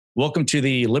Welcome to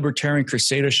the Libertarian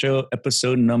Crusader Show,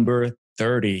 episode number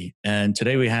 30. And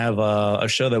today we have a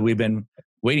show that we've been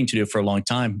waiting to do for a long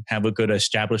time, have a good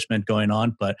establishment going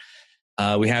on, but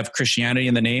we have Christianity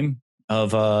in the name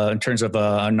of, in terms of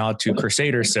a nod to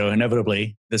Crusaders. So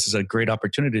inevitably, this is a great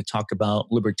opportunity to talk about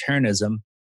libertarianism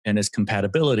and its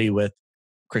compatibility with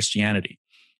Christianity.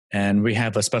 And we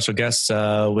have a special guest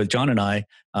with John and I,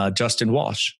 Justin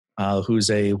Walsh, who's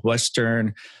a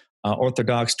Western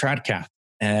Orthodox trad-cath.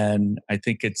 And I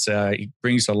think it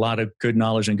brings a lot of good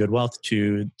knowledge and good wealth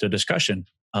to the discussion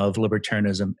of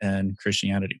libertarianism and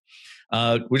Christianity.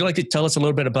 Would you like to tell us a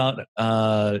little bit about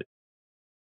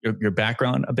your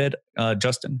background a bit,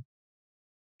 Justin?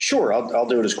 Sure, I'll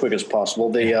do it as quick as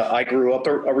possible. I grew up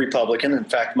a Republican. In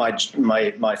fact,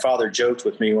 my father joked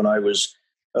with me when I was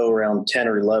around 10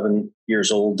 or 11 years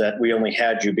old that we only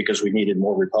had you because we needed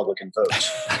more Republican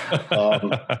votes.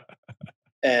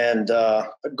 And a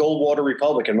Goldwater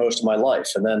Republican most of my life.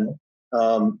 And then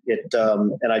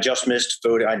and I just missed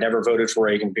voting. I never voted for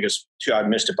Reagan because I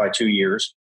missed it by 2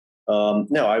 years.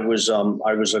 No, I was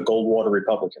a Goldwater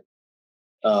Republican.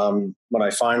 When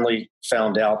I finally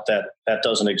found out that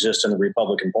doesn't exist in the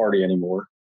Republican Party anymore,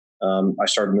 I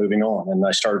started moving on and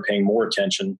I started paying more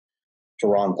attention to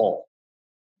Ron Paul.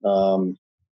 And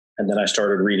then I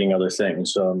started reading other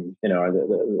things.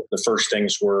 The first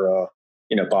things were,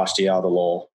 Bastiat, the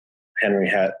Law,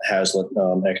 Henry Hazlitt,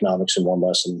 Economics in One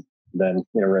Lesson, then,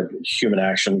 read Human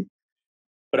Action.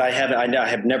 But I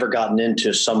have never gotten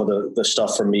into some of the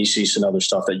stuff from Mises and other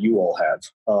stuff that you all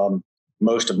have.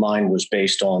 Most of mine was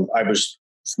based on, I was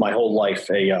my whole life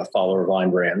a follower of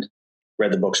Ayn Rand,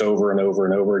 read the books over and over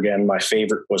and over again. My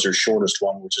favorite was her shortest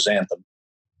one, which is Anthem.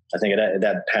 I think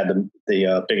that had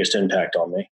the biggest impact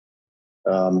on me.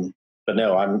 But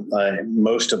no,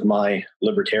 most of my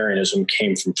libertarianism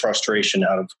came from frustration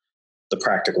out of the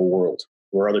practical world,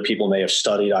 where other people may have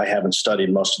studied. I haven't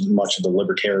studied much of the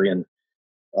libertarian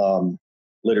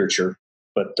literature,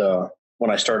 but when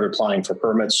I started applying for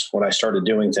permits, when I started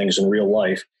doing things in real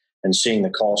life and seeing the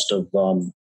cost of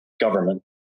government,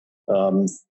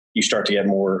 you start to get a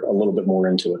little bit more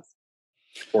into it,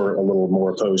 or a little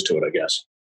more opposed to it, I guess.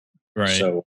 Right.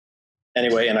 So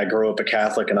anyway, and I grew up a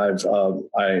Catholic, and as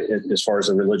far as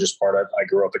the religious part, I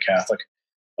grew up a Catholic.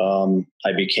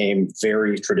 I became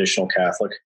very traditional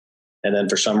Catholic. And then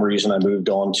for some reason I moved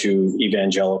on to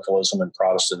evangelicalism and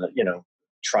Protestant,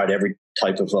 tried every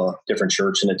type of different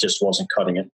church, and it just wasn't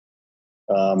cutting it.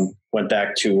 Went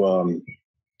back to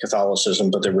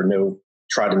Catholicism, but there were no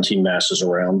Tridentine masses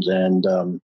around. And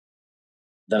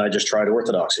then I just tried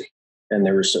Orthodoxy. And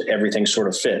everything sort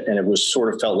of fit. And it was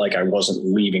sort of felt like I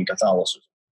wasn't leaving Catholicism.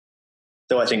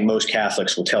 Though I think most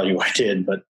Catholics will tell you I did,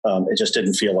 but it just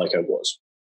didn't feel like I was.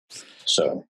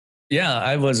 So. Yeah,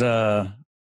 I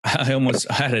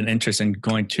almost had an interest in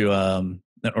going to an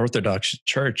Orthodox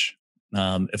church.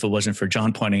 If it wasn't for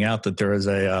John pointing out that there was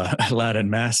a Latin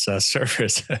Mass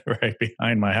service right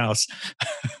behind my house.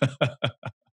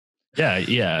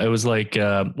 Yeah. It was like,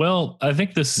 I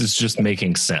think this is just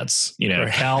making sense.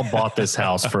 Right. Cal bought this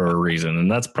house for a reason,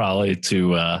 and that's probably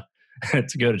to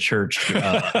go to church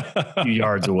a few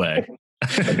yards away.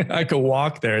 I could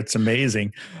walk there. It's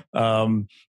amazing.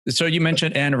 So you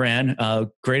mentioned Ayn Rand,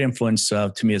 great influence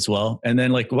to me as well. And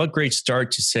then what great start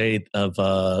to say of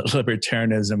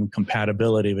libertarianism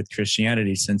compatibility with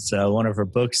Christianity, since one of her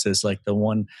books is the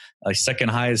one second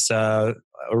highest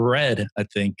read, I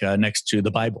think, next to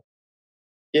the Bible.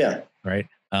 Yeah. Right.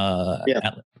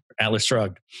 Yeah. Atlas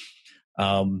Shrugged.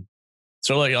 So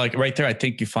right there, I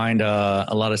think you find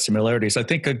a lot of similarities. I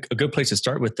think a good place to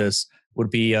start with this would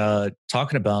be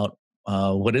talking about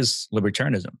what is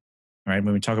libertarianism, right?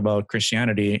 When we talk about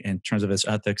Christianity in terms of its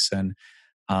ethics, and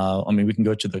we can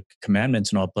go to the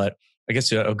commandments and all, but I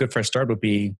guess a good first start would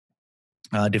be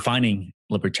defining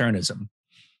libertarianism.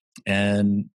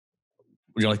 And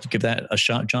would you like to give that a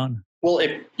shot, John? Well,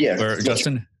 or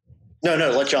Justin? No,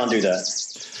 let John do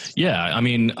that. Yeah,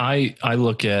 I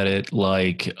look at it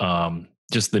like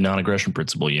just the non-aggression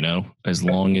principle, as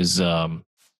long as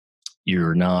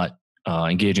you're not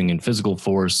engaging in physical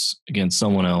force against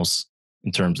someone else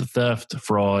in terms of theft,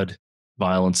 fraud,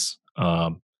 violence,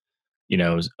 that's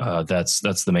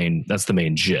the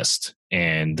main gist.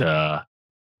 And I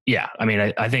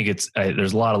think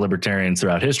there's a lot of libertarians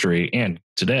throughout history and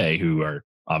today who are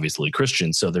obviously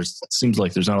Christians. So it seems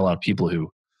like there's not a lot of people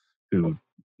who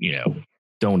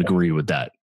don't agree with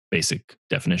that basic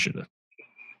definition.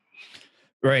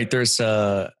 Right. There's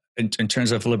in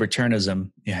terms of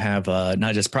libertarianism, you have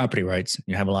not just property rights.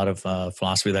 You have a lot of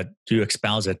philosophy that do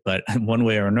espouse it, but one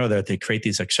way or another, they create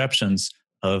these exceptions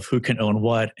of who can own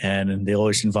what, and they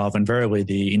always involve invariably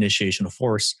the initiation of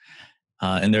force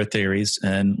in their theories.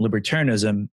 And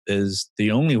libertarianism is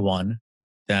the only one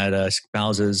that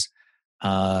espouses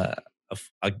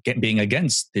being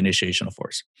against the initiation of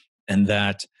force, and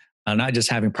that not just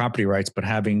having property rights, but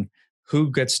having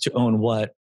who gets to own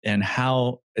what and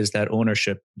how is that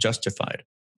ownership justified.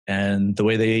 And the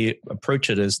way they approach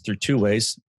it is through two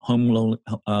ways: homesteading,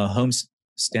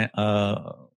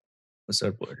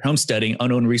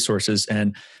 unowned resources,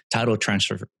 and title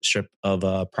transfership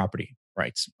of property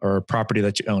rights or property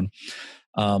that you own.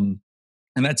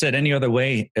 And that's it. Any other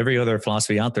way, every other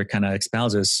philosophy out there kind of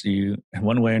espouses you in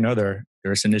one way or another.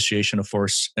 There's initiation of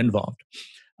force involved.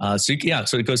 So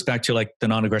it goes back to like the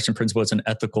non-aggression principle. It's an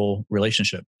ethical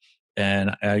relationship,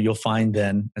 and you'll find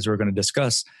then, as we're going to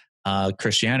discuss,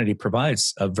 Christianity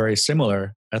provides a very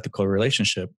similar ethical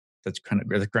relationship that's kind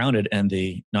of grounded in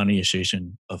the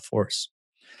non-initiation of force.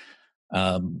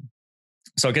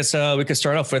 So I guess we could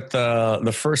start off with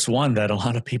the first one that a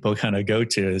lot of people kind of go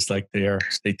to is like they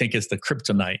think it's the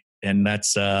kryptonite, and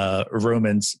that's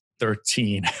Romans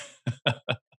 13.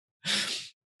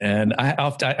 And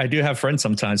I do have friends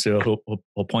sometimes who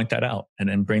will point that out and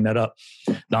then bring that up.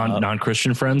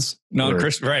 Non-Christian friends?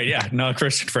 Non-Christian, right? Yeah,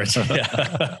 non-Christian friends.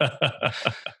 Yeah.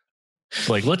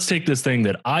 Like, let's take this thing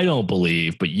that I don't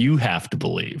believe, but you have to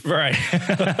believe. Right.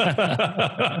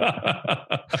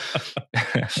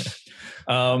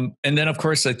 And then, of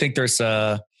course, I think there's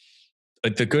the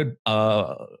good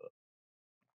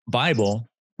Bible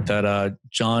that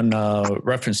John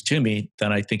referenced to me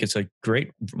that I think it's a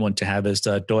great one to have is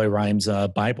Douay Rheims'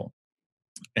 Bible.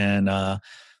 And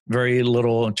very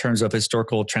little in terms of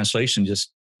historical translation,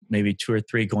 just maybe 2 or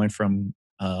 3 going from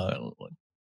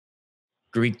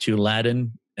Greek to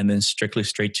Latin and then strictly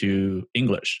straight to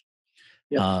English,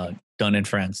 done in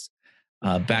France.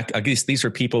 I guess these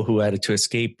were people who had to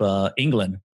escape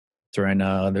England during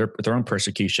their own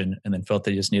persecution, and then felt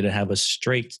they just needed to have a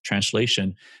straight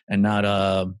translation and not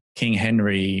a King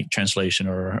Henry translation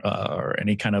or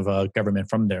any kind of government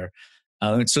from there.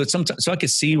 So I could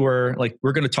see where, like,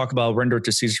 we're going to talk about render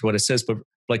to Caesar what it says, but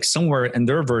like somewhere in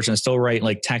their version, still write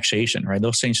like taxation, right?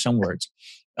 They'll change some words.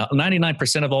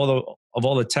 99% of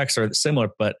all the texts are similar,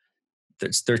 but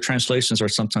their translations are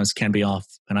sometimes can be off.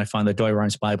 And I find the Douay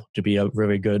Rheims Bible to be a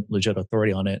really good, legit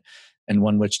authority on it, and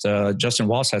one which Justin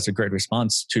Walsh has a great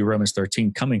response to Romans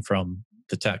 13 coming from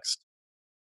the text.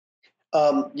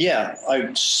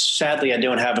 Sadly, I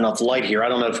don't have enough light here. I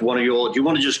don't know if one of you all, do you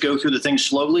want to just go through the thing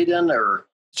slowly then, or?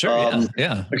 Sure.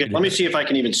 Yeah. Okay. Let me see if I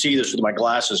can even see this with my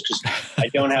glasses, because I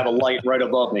don't have a light right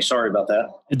above me. Sorry about that.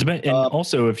 And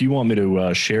also, if you want me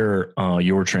to share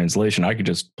your translation, I could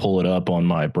just pull it up on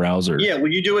my browser. Yeah.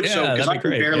 Will you do it? Yeah, because I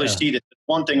can barely see this.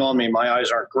 One thing on me, my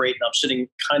eyes aren't great, and I'm sitting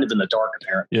kind of in the dark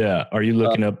apparently. Yeah. Are you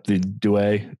looking up the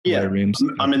Douay? Yeah. Rheims?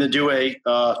 I'm in the Douay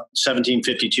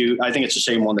 1752. I think it's the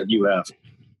same one that you have.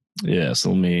 Yeah. So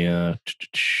let me.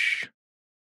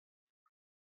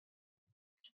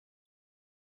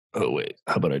 Oh, wait.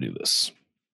 How about I do this?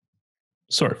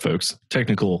 Sorry, folks.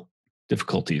 Technical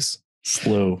difficulties.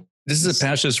 Slow. This is a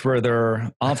passage where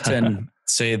they're often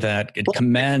say that it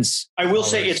commands. I will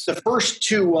say it's the first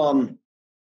two, 1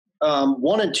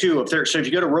 and 2 up there. So if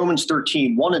you go to Romans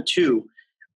 13, 1 and 2,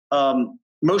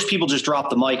 most people just drop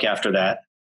the mic after that.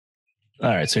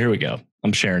 All right. So here we go.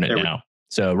 I'm sharing it now.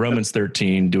 So Romans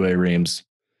 13, Douay Rheims.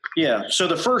 Yeah. So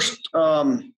the first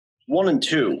 1 and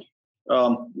 2.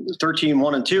 13,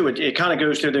 1 and 2, it kind of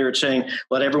goes through there. It's saying,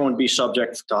 let everyone be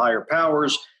subject to higher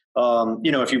powers.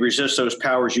 If you resist those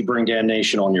powers, you bring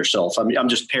damnation on yourself. I mean, I'm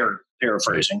just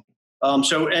paraphrasing.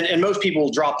 And most people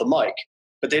drop the mic,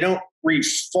 but they don't read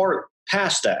far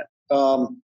past that.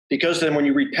 Because then when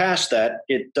you read past that,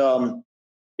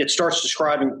 it starts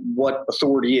describing what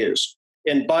authority is.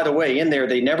 And by the way, in there,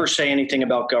 they never say anything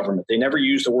about government. They never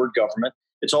use the word government.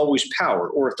 It's always power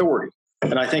or authority.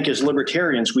 And I think as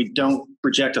libertarians, we don't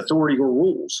project authority or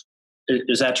rules.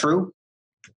 Is that true?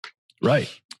 Right.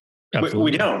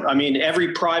 We don't. I mean,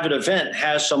 every private event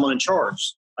has someone in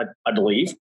charge, I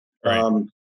believe. Right.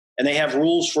 And they have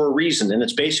rules for a reason. And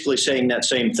it's basically saying that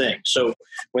same thing. So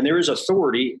when there is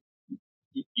authority,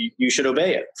 you should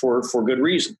obey it for good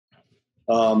reason.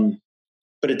 But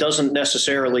it doesn't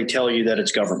necessarily tell you that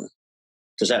it's government.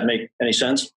 Does that make any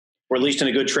sense? Or at least in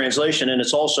a good translation. And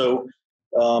it's also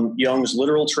Young's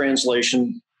literal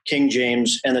translation, King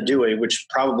James, and the Douay, which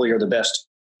probably are the best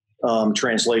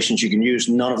translations you can use.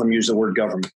 None of them use the word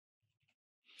government.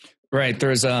 Right.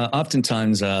 There's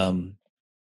oftentimes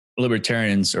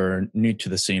libertarians or new to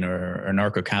the scene or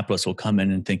anarcho-capitalists will come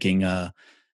in and thinking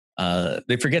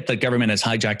they forget that government has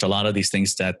hijacked a lot of these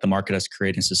things that the market has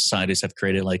created and societies have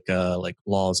created, like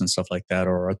laws and stuff like that,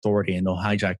 or authority, and they'll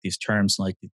hijack these terms.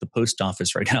 Like the post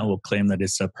office right now will claim that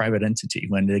it's a private entity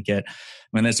when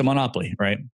it's a monopoly,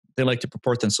 right? They like to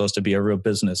purport themselves to be a real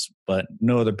business, but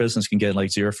no other business can get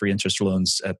like zero free interest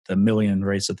loans at the million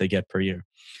rates that they get per year.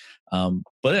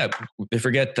 But yeah, they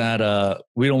forget that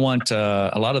we don't want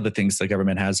a lot of the things the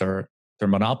government has are their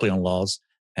monopoly on laws,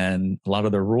 and a lot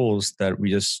of the rules that we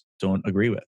just don't agree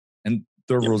with. And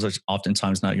their rules are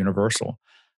oftentimes not universal.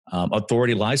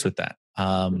 Authority lies with that.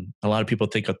 A lot of people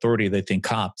think authority, they think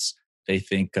cops, they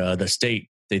think the state,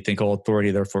 they think all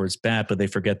authority, therefore is bad, but they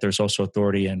forget there's also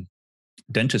authority in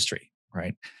dentistry,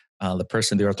 right? The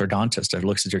orthodontist that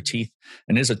looks at your teeth,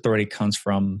 and his authority comes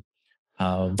from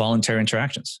voluntary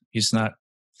interactions. He's not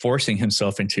forcing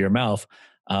himself into your mouth.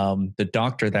 The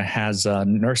doctor that has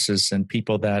nurses and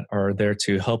people that are there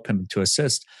to help him, to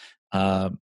assist,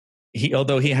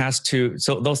 although he has to,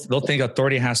 so they'll think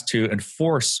authority has to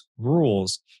enforce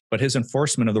rules, but his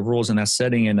enforcement of the rules in that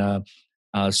setting in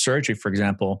surgery, for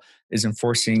example, is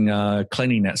enforcing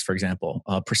cleanliness, for example,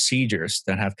 procedures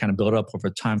that have kind of built up over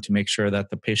time to make sure that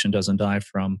the patient doesn't die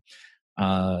from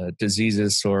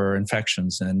diseases or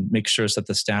infections, and make sure that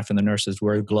the staff and the nurses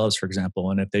wear gloves, for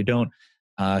example. And if they don't,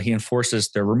 he enforces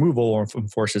their removal or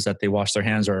enforces that they wash their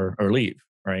hands or leave,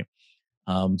 right?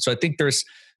 So I think there's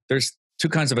two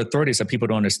kinds of authorities that people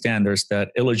don't understand. There's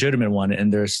that illegitimate one,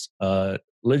 and there's a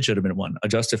legitimate one, a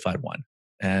justified one.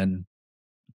 And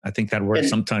I think that word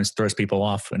sometimes throws people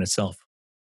off in itself.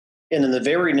 And in the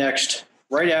very next,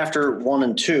 right after 1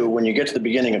 and 2, when you get to the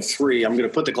beginning of 3, I'm going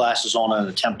to put the glasses on and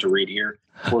attempt to read here,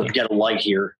 or get a light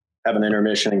here, have an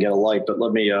intermission and get a light. But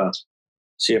let me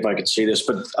see if I can see this.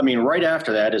 But I mean, right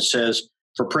after that, it says,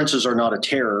 "For princes are not a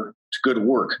terror to good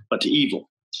work, but to evil."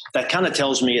 That kind of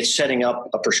tells me it's setting up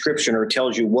a prescription, or it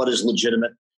tells you what is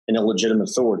legitimate and illegitimate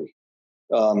authority.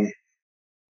 I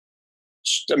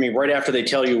mean, right after they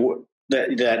tell you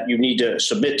that you need to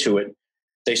submit to it,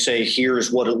 they say,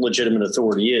 here's what a legitimate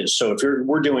authority is. So if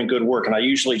we're doing good work, and I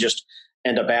usually just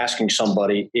end up asking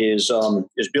somebody, is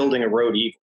building a road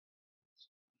evil?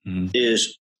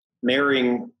 Is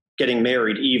getting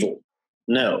married evil?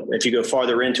 No. If you go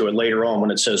farther into it later on,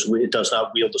 when it says it does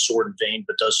not wield the sword in vain,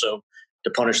 but does so to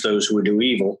punish those who would do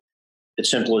evil, it's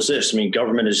simple as this. I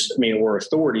mean, or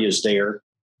authority is there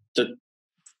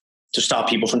to stop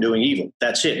people from doing evil.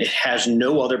 That's it. It has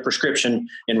no other prescription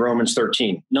in Romans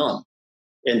 13, none.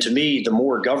 And to me, the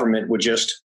more government would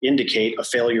just indicate a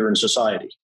failure in society.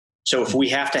 So if we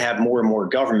have to have more and more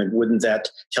government, wouldn't that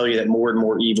tell you that more and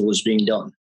more evil is being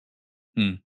done?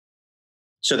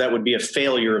 So that would be a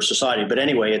failure of society. But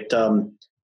anyway,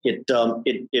 it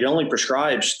only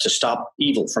prescribes to stop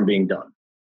evil from being done.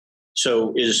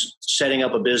 So is setting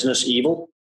up a business evil?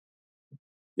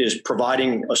 Is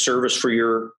providing a service for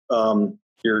your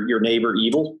neighbor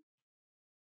evil?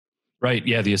 Right.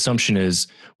 Yeah. The assumption is,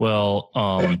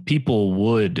 people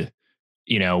would,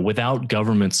 without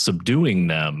government subduing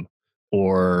them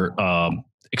or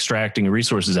extracting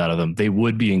resources out of them, they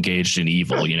would be engaged in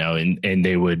evil, and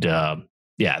they would,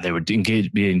 they would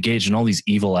be engaged in all these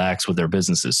evil acts with their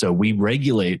businesses. So we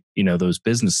regulate, those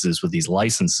businesses with these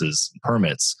licenses,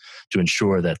 permits to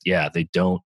ensure that, they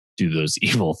don't do those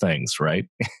evil things, right?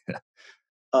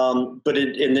 But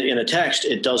in the text,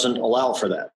 it doesn't allow for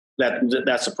that.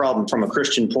 That's a problem from a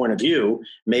Christian point of view.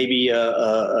 Maybe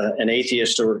an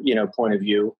atheist or point of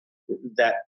view,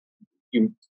 that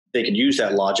they could use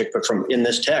that logic. But from in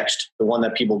this text, the one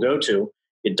that people go to,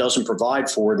 it doesn't provide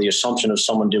for the assumption of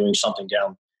someone doing something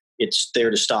down. It's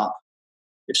there to stop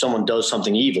if someone does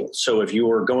something evil. So if you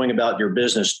are going about your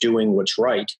business doing what's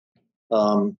right,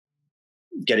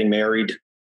 getting married,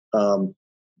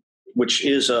 which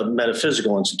is a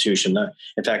metaphysical institution.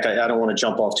 In fact, I don't want to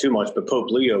jump off too much, but Pope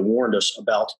Leo warned us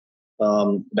about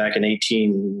back in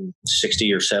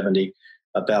 1860 or 70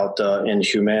 about in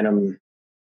Humanum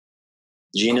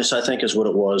Genus, I think is what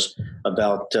it was,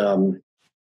 about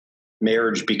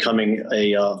marriage becoming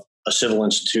a civil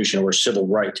institution or a civil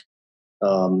right.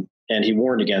 And he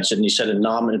warned against it. And he said,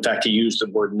 in fact, he used the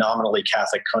word nominally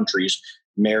Catholic countries,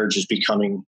 marriage is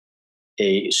becoming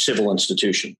a civil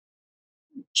institution.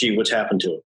 Gee, what's happened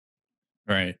to it?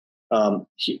 Right.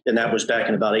 And that was back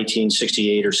in about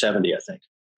 1868 or 70, I think.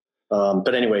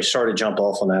 But anyway, sorry to jump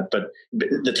off on that. But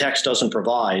the text doesn't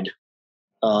provide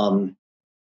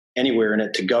anywhere in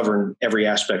it to govern every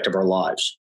aspect of our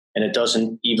lives. And it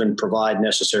doesn't even provide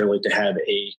necessarily to have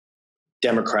a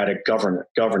democratic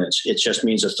governance. It just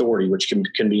means authority, which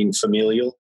can mean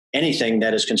familial, anything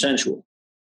that is consensual.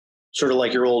 Sort of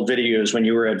like your old videos when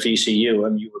you were at VCU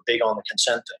and you were big on the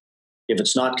consent thing. If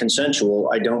it's not consensual,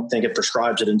 I don't think it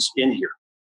prescribes it in here.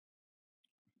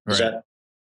 Is Right. that,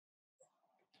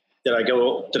 did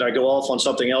I go off on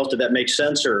something else? Did that make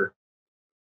sense? Or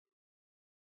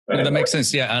No, that makes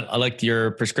sense. Yeah, I like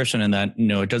your prescription in that.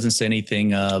 It doesn't say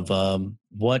anything of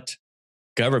what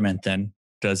government then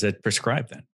does it prescribe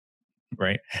then,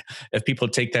 right? If people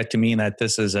take that to mean that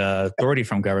this is authority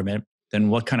from government, then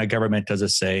what kind of government does it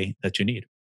say that you need?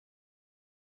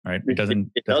 Right? It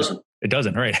doesn't. It doesn't. It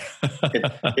doesn't. Right?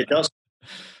 It doesn't.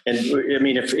 And I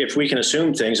mean, if we can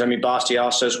assume things, I mean,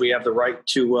 Bastiat says we have the right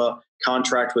to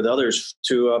contract with others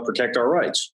to protect our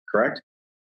rights. Correct.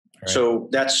 Right. So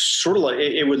that's sort of like,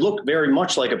 it would look very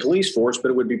much like a police force, but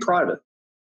it would be private.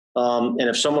 And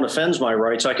if someone offends my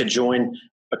rights, I could join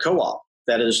a co-op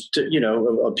that is,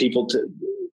 of people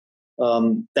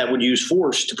that would use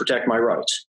force to protect my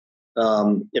rights.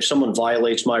 If someone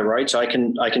violates my rights, I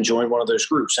can join one of those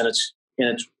groups, and it's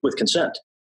with consent.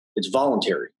 It's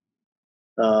voluntary.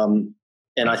 And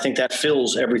I think that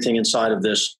fills everything inside of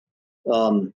this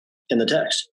in the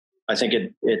text. I think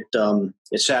it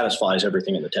satisfies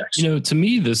everything in the text. To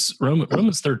me, this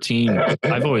Romans 13,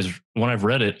 when I've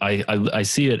read it, I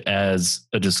see it as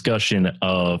a discussion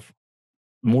of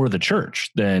more the church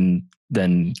than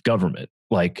government.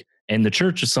 And the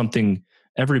church is something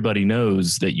everybody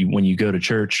knows that when you go to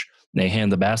church, they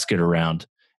hand the basket around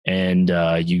and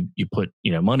you put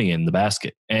money in the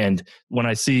basket. And when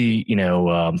I see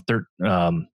Romans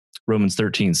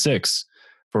 13:6.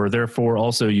 For therefore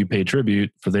also you pay tribute,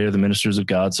 for they are the ministers of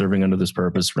God serving under this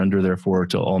purpose. Render therefore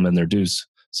to all men their dues.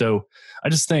 So I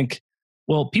just think,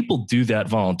 well, people do that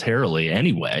voluntarily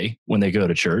anyway when they go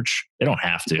to church. They don't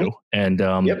have to. And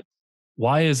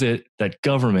why is it that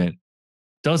government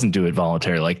doesn't do it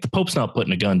voluntarily? Like the Pope's not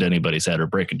putting a gun to anybody's head or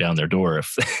breaking down their door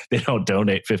if they don't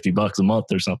donate $50 a month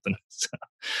or something.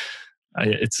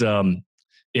 So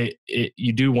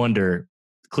you do wonder.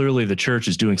 Clearly, the church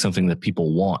is doing something that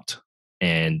people want,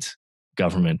 and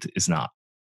government is not.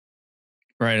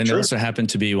 Right. And they also happen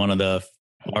to be one of the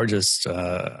largest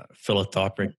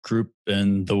philanthropic group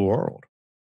in the world,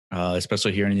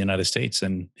 especially here in the United States,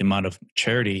 and the amount of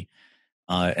charity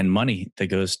and money that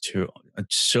goes to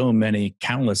so many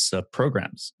countless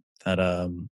programs that,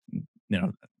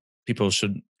 people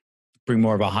should bring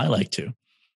more of a highlight to.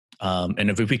 And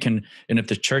if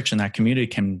the church and that community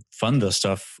can fund this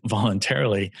stuff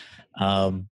voluntarily,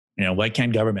 why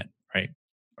can't government, right?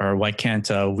 Or why can't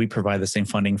we provide the same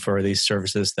funding for these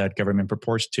services that government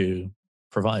purports to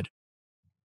provide?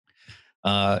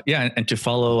 And to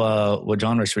follow what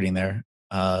John was reading there,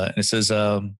 it says,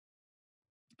 owe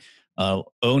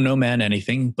no man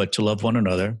anything but to love one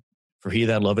another, for he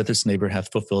that loveth his neighbor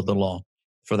hath fulfilled the law.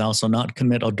 For thou shalt not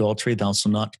commit adultery, thou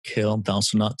shalt not kill, thou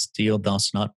shalt not steal, thou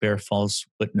shalt not bear false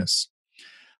witness.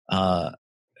 And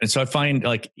so I find,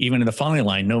 like, even in the following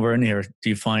line, nowhere in here do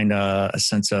you find a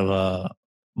sense of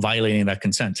violating that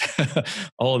consent.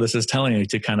 All of this is telling you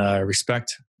to kind of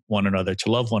respect one another,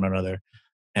 to love one another,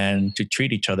 and to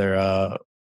treat each other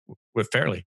with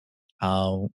fairly,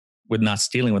 with not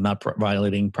stealing, with not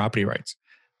violating property rights.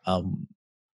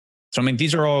 So, I mean,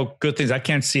 these are all good things. I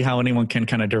can't see how anyone can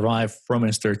kind of derive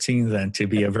Romans 13 then to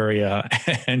be a very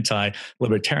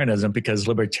anti-libertarianism, because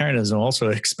libertarianism also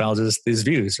espouses these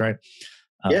views, right?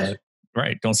 Yes.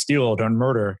 Right. Don't steal, don't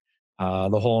murder,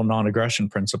 the whole non-aggression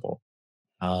principle,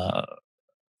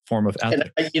 form of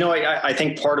ethics. And, I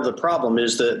think part of the problem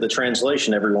is the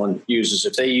translation everyone uses.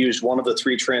 If they use one of the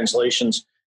three translations,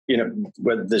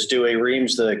 whether this Douay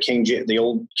Rheims, the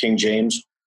old King James,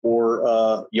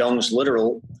 or Young's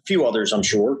literal, a few others, I'm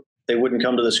sure, they wouldn't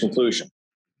come to this conclusion.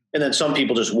 And then some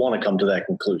people just want to come to that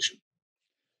conclusion.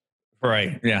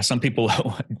 Right. Yeah. Some people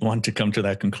want to come to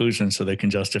that conclusion so they can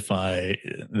justify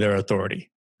their authority.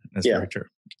 That's very true.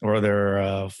 Or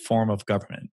their form of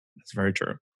government. That's very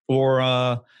true.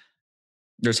 Or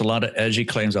there's a lot of edgy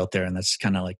claims out there, and that's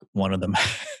kind of like one of them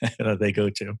that they go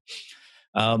to.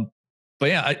 But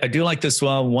yeah, I do like this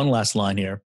one last line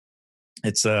here.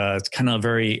 It's kind of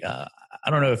very, I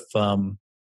don't know if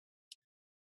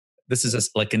this is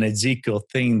like an Ezekiel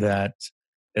thing that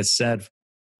is said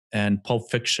in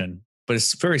Pulp Fiction, but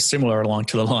it's very similar along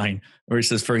to the line where he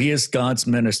says, for he is God's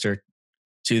minister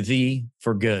to thee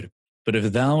for good. But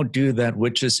if thou do that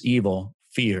which is evil,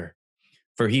 fear.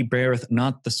 For he beareth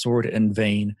not the sword in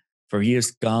vain, for he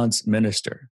is God's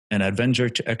minister, an avenger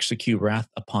to execute wrath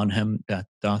upon him that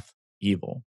doth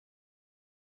evil.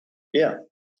 Yeah.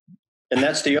 And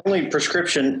that's the only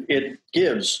prescription it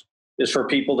gives, is for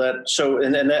people that, so,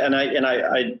 and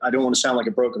I don't want to sound like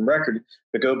a broken record,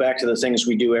 but go back to the things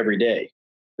we do every day,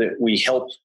 that we help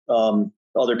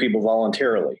other people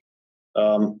voluntarily.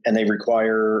 and they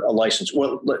require a license.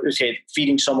 Well, let's say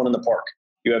feeding someone in the park.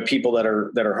 You have people that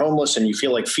are homeless, and you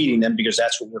feel like feeding them because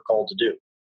that's what we're called to do.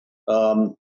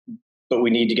 But we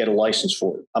need to get a license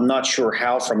for it. I'm not sure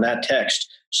how, from that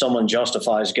text, someone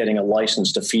justifies getting a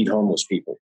license to feed homeless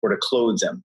people or to clothe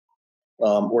them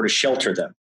or to shelter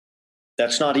them.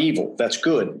 That's not evil. That's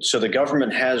good. So the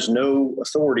government has no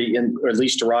authority, or at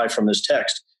least derived from this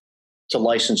text, to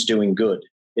license doing good.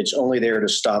 It's only there to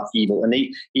stop evil. And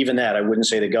even that, I wouldn't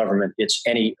say the government. It's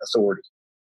any authority,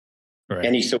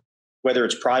 right. Whether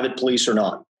it's private police or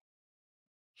not.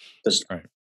 Right.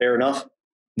 Fair enough?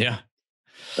 Yeah.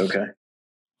 Okay.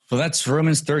 Well, that's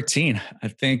Romans 13. I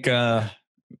think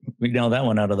we nailed that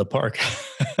one out of the park.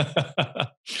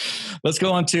 Let's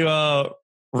go on to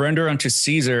render unto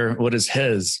Caesar what is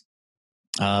his.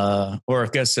 Or I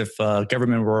guess if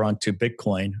government were onto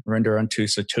Bitcoin, render unto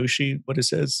Satoshi what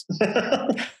is his.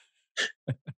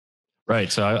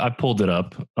 Right. So I pulled it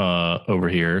up over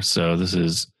here. So this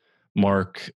is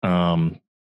Mark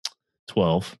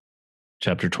 12,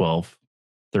 chapter 12,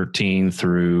 13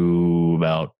 through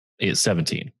about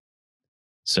 17.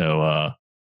 So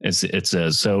it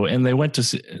says, so, and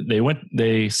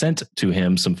they sent to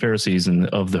him some Pharisees and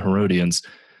of the Herodians,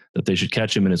 that they should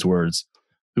catch him in his words,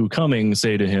 who coming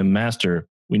say to him, Master,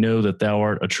 we know that thou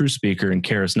art a true speaker and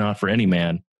carest not for any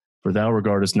man, for thou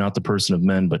regardest not the person of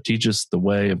men, but teachest the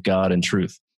way of God in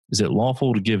truth. Is it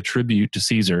lawful to give tribute to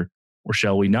Caesar, or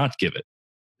shall we not give it?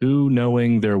 Who,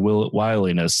 knowing their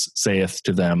wiliness, saith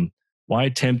to them, Why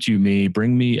tempt you me?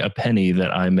 Bring me a penny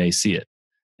that I may see it.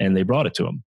 And they brought it to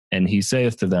him. And he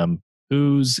saith to them,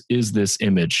 Whose is this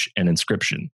image and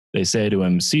inscription? They say to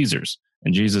him, Caesar's.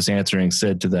 And Jesus answering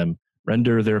said to them,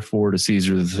 Render therefore to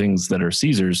Caesar the things that are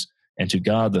Caesar's, and to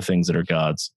God the things that are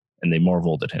God's. And they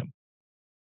marveled at him.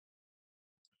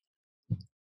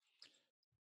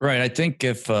 Right. I think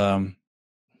if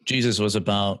Jesus was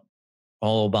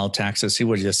all about taxes, he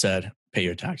would have just said, pay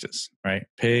your taxes, right?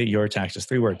 Pay your taxes.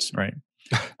 3 words, right?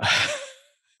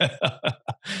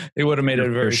 He would have made it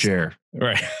a very share.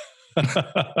 Right.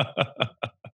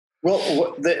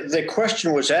 Well, the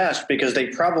question was asked because they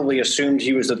probably assumed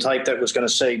he was the type that was going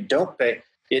to say, don't pay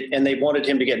it. And they wanted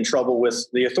him to get in trouble with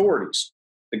the authorities,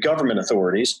 the government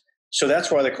authorities. So that's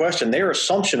why the question, their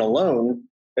assumption alone,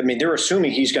 I mean, they're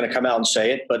assuming he's going to come out and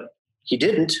say it, but he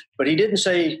didn't. But he didn't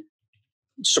say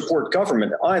support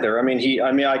government either. I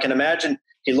mean, I can imagine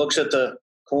he looks at the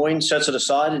coin, sets it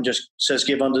aside, and just says,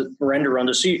 render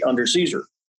under Caesar.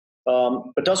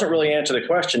 But doesn't really answer the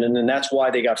question. And then that's why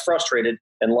they got frustrated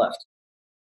and left.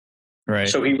 Right.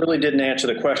 So he really didn't answer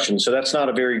the question. So that's not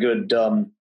a very good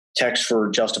text for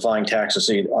justifying taxes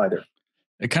either.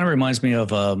 It kind of reminds me of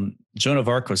Joan of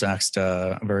Arc was asked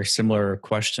a very similar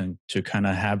question to kind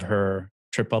of have her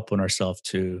trip up on herself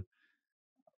to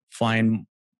find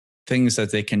things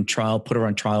that they can put her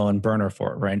on trial and burn her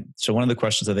for, right? So one of the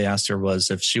questions that they asked her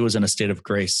was if she was in a state of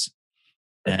grace.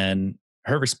 And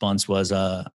her response was,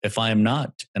 if I am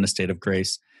not in a state of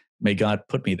grace, may God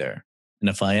put me there. And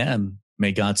if I am,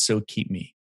 may God so keep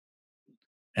me.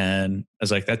 And I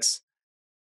was like,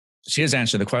 she has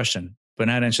answered the question, but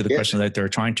not answered the question that they're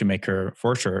trying to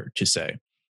force her to say.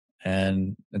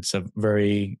 And it's a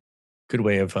very good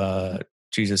way of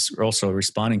Jesus also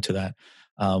responding to that.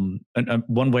 And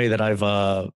one way that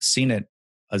I've seen it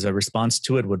as a response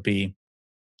to it would be,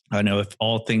 I know if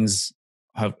all things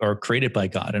are created by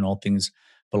God and all things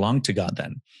belong to God,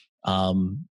 then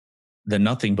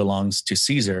nothing belongs to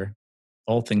Caesar.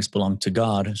 All things belong to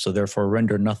God, so therefore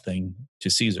render nothing to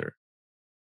Caesar.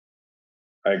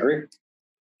 I agree.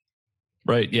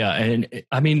 Right. Yeah. And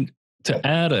I mean, to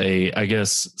add I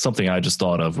guess something I just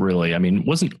thought of really, I mean,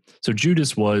 so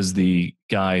Judas was the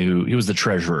guy he was the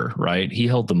treasurer, right? He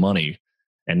held the money,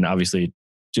 and obviously it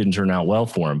didn't turn out well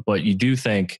for him. But you do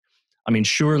think, I mean,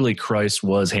 surely Christ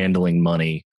was handling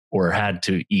money or had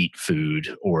to eat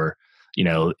food, or,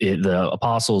 the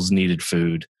apostles needed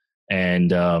food.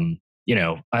 And,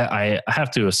 I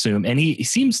have to assume, and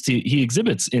he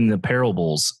exhibits in the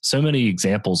parables so many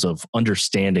examples of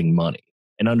understanding money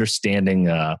and understanding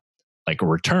like a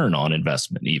return on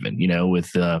investment, even,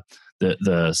 with the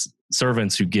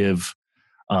servants who give,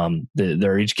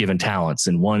 they're each given talents,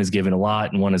 and one is given a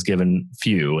lot and one is given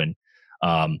few. And,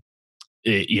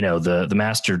 the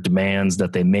master demands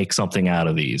that they make something out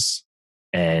of these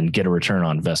and get a return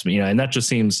on investment, and that just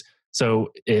seems,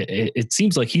 so it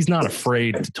seems like he's not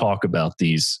afraid to talk about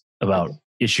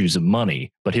issues of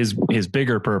money, but his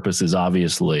bigger purpose is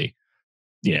obviously,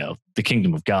 the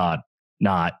kingdom of God,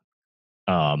 not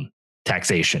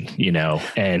taxation,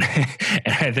 and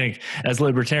I think as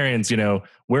libertarians,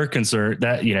 we're concerned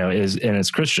that, and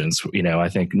as Christians, I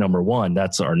think number one,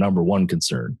 that's our number one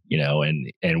concern,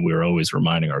 and we're always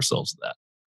reminding ourselves of that.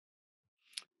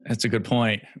 That's a good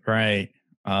point. Right.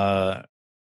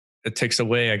 It takes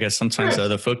away, I guess, sometimes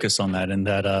the focus on that, and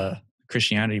that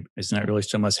Christianity is not really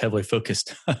so much heavily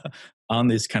focused on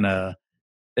these kind of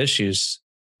issues.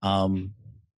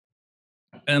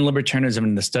 And libertarianism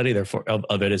and the study therefore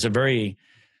of it is a very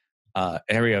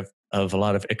area of a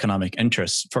lot of economic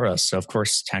interest for us. So of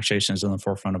course, taxation is on the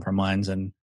forefront of our minds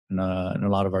and in a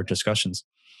lot of our discussions.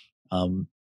 But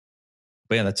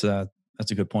yeah, that's a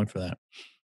good point for that.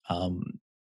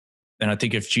 And I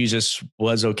think if Jesus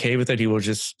was okay with it, he will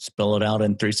just spell it out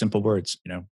in 3 simple words,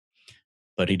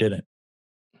 but he didn't.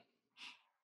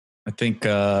 I think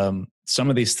some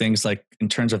of these things, like in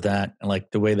terms of that,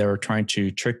 like the way they were trying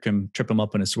to trip him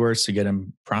up on his words to get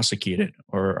him prosecuted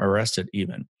or arrested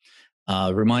even,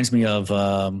 reminds me of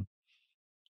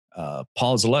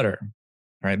Paul's letter,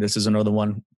 right? This is another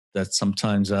one that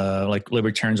sometimes like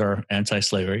libertarians are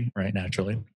anti-slavery, right?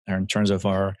 Naturally, or in terms of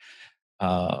our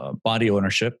body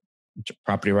ownership,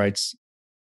 property rights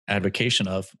advocation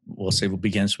of, we'll say,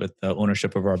 begins with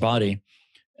ownership of our body.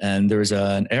 And there's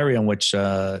an area in which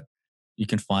you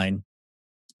can find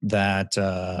that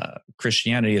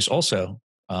Christianity is also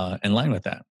in line with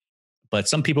that. But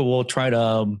some people will try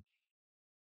to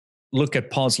look at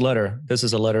Paul's letter. This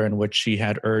is a letter in which he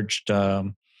had urged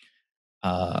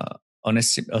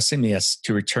Onesimus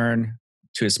to return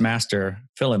to his master,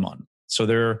 Philemon. So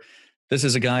this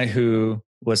is a guy who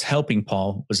was helping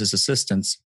Paul, was his assistant.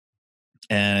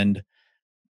 And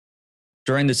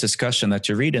during this discussion that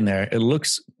you read in there, it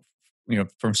looks,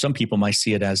 from some people might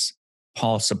see it as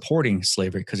Paul supporting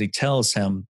slavery because he tells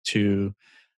him to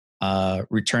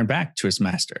return back to his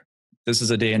master. This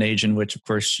is a day and age in which, of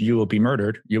course, you will be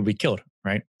murdered, you'll be killed,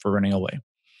 right, for running away.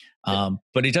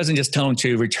 But he doesn't just tell him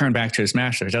to return back to his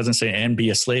master. It doesn't say, and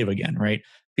be a slave again, right?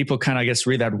 People kind of, I guess,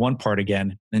 read that one part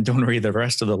again and don't read the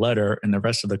rest of the letter and the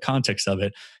rest of the context of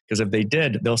it. Because if they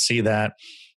did, they'll see that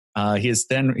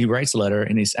he writes a letter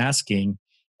and he's asking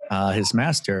his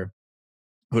master,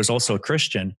 who is also a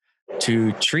Christian,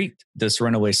 to treat this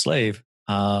runaway slave,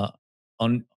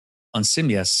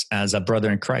 Onesimus, as a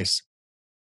brother in Christ,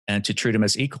 and to treat him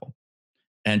as equal,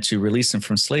 and to release him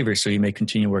from slavery so he may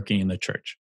continue working in the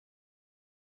church.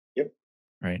 Yep.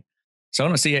 Right. So I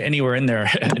don't see it anywhere in there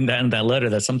in that letter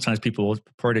that sometimes people will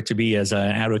purport it to be as an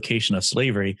advocation of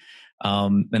slavery.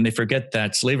 And they forget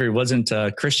that slavery wasn't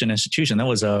a Christian institution. That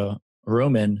was a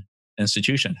Roman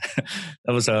institution.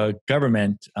 That was a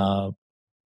government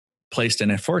placed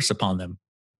and enforced upon them.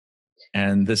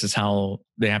 And this is how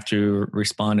they have to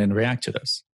respond and react to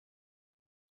this.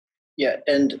 Yeah.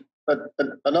 And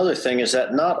another thing is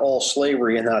that not all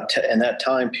slavery in that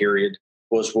time period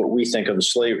was what we think of as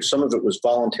slavery. Some of it was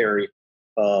voluntary,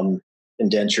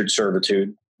 indentured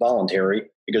servitude, voluntary,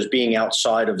 because being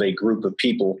outside of a group of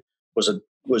people was a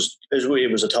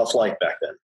tough life back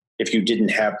then. If you didn't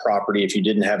have property, if you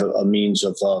didn't have a means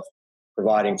of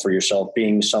providing for yourself,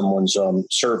 being someone's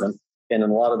servant, and in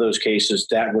a lot of those cases,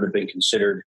 that would have been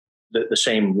considered the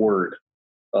same word.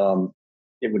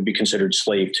 It would be considered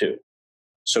slave too.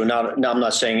 So now I'm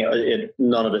not saying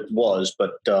none of it was,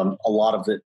 but a lot of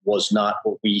it was not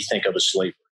what we think of as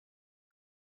slavery.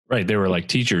 Right. They were like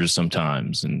teachers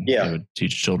sometimes, and they would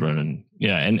teach children.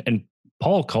 And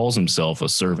Paul calls himself a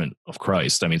servant of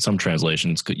Christ. I mean, some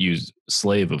translations could use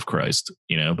slave of Christ,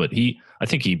 but I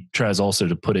think he tries also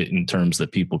to put it in terms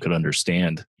that people could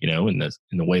understand, in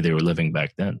the way they were living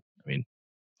back then. I mean,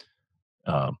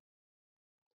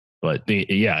 but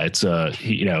it's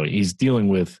he's dealing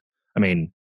with, I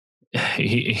mean,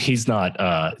 he's not,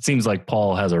 it seems like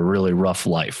Paul has a really rough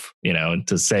life, and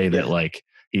to say that like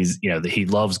he's, that he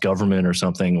loves government or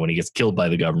something when he gets killed by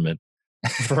the government.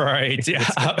 Right. Yeah.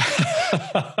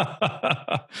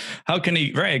 How can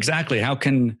he, right. Exactly. How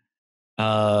can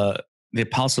the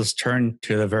apostles turn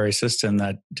to the very system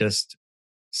that just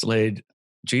slayed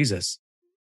Jesus?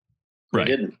 Right.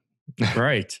 They didn't.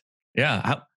 Right.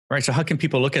 Yeah. Right. So how can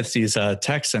people look at these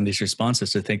texts and these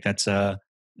responses to think that's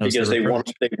because they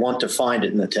want to find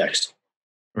it in the text.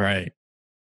 Right.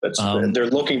 They're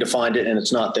looking to find it and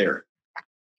it's not there.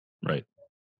 Right.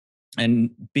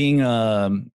 And being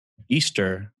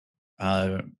Easter,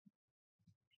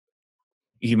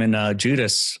 even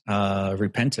Judas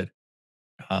repented.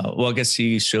 Well, I guess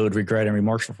he showed regret and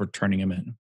remorse for turning him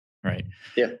in, right?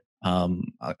 Yeah.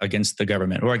 Against the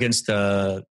government or against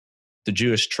the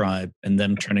Jewish tribe and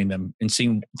them turning them and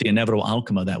seeing the inevitable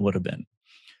outcome of that would have been.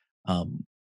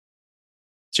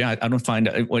 yeah, I don't find,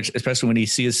 especially when he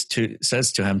says to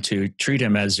him to treat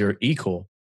him as your equal,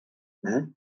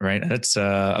 right? That's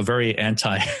a very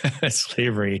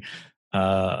anti-slavery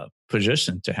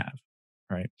position to have,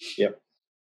 right? Yep.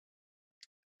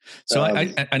 So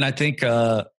I think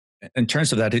in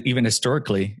terms of that, even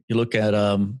historically, you look at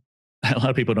a lot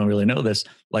of people don't really know this.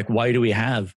 Like, why do we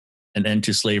have an end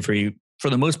to slavery for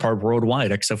the most part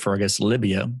worldwide, except for I guess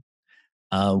Libya?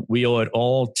 We owe it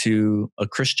all to a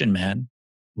Christian man,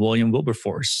 William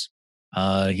Wilberforce.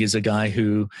 He's a guy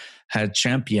who had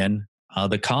championed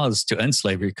the cause to end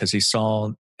slavery because he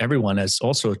saw everyone as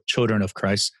also children of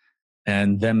Christ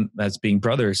and them as being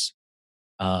brothers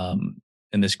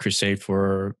in this crusade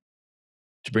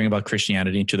to bring about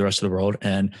Christianity to the rest of the world.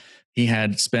 And he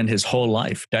had spent his whole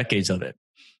life, decades of it,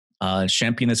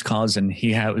 championing this cause. And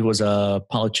he was a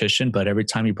politician, but every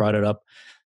time he brought it up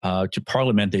to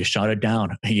Parliament, they shot it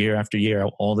down year after year,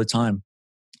 all the time.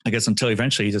 I guess until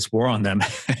eventually he just swore on them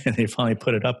and they finally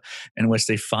put it up, in which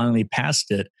they finally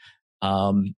passed it.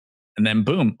 And then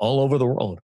boom, all over the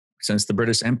world. Since the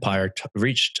British Empire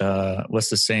reached, what's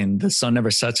the saying? The sun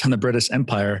never sets on the British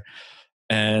Empire.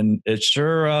 And it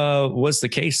sure was the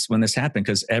case when this happened,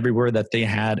 because everywhere that they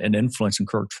had an influence and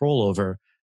control over,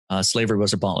 slavery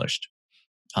was abolished.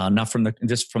 Not from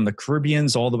the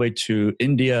Caribbeans all the way to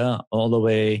India, all the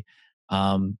way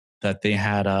that they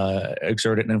had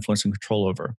exerted influence and control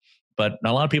over. But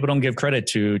a lot of people don't give credit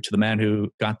to the man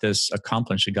who got this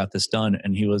accomplished, who got this done,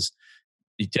 and he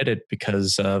did it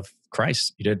because of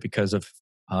Christ. He did it because of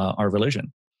our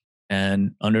religion.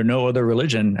 And under no other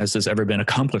religion has this ever been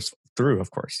accomplished through,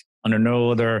 of course. Under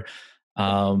no other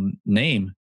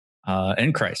name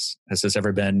in Christ has this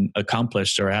ever been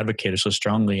accomplished or advocated so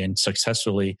strongly and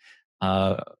successfully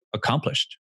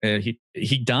accomplished.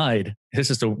 He died. This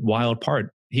is the wild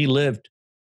part. He lived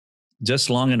just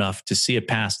long enough to see it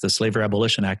pass, the Slavery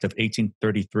Abolition Act of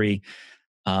 1833,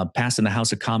 passed in the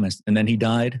House of Commons, and then he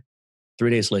died 3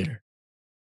 days later.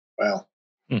 Wow.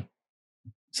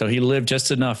 So he lived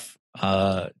just enough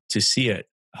to see it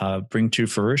bring to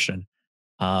fruition,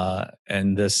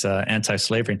 and this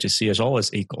anti-slavery, and to see us all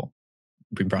as equal,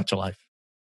 being brought to life.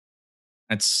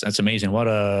 That's amazing. What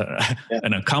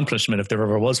an accomplishment, if there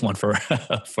ever was one for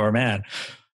a man.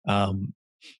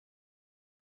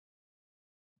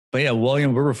 But yeah,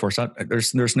 William Wilberforce.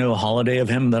 There's no holiday of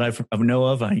him that I know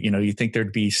of. You think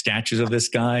there'd be statues of this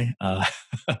guy?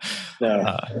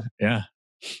 No. Yeah,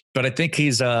 but I think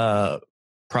he's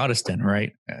Protestant,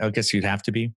 right? I guess you'd have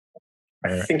to be.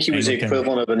 I think he was the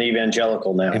equivalent of an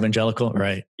evangelical now. Evangelical,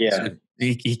 right? Yeah. So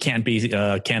he can't be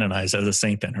canonized as a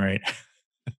saint then, right?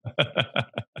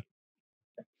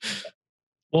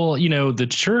 Well, the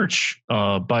church,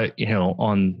 to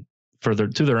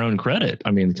their own credit,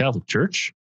 I mean, the Catholic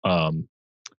Church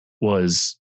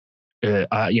was,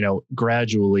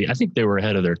 gradually, I think they were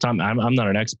ahead of their time. I'm not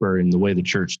an expert in the way the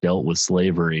church dealt with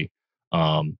slavery,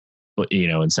 but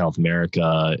in South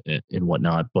America and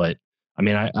whatnot. But I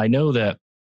mean, I know that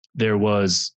there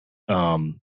was a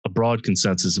broad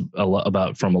consensus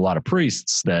from a lot of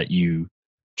priests that you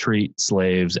treat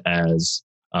slaves as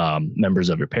members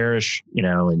of your parish,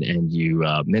 and you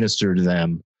minister to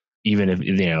them, even if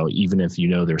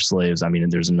they're slaves. I mean,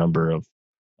 there's a number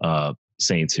of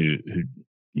saints who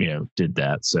did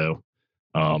that. So,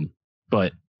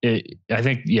 but I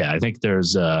think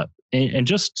there's and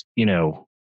just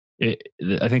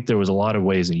I think there was a lot of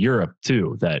ways in Europe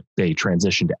too that they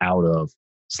transitioned out of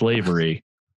slavery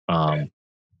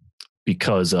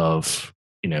because of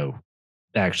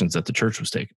actions that the church was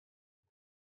taking.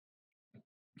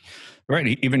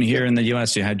 Right. Even here in the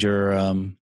U.S., you had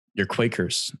your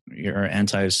Quakers, your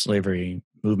anti-slavery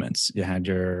movements. You had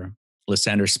your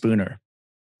Lysander Spooner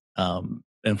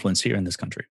influence here in this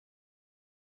country.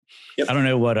 Yep. I don't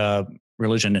know what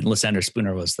religion Lysander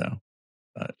Spooner was, though.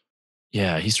 But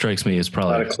yeah, he strikes me as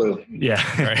probably not a clue. Yeah,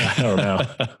 right. I don't know.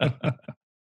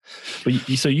 But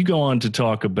so you go on to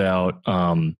talk about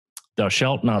 "Thou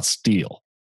shalt not steal."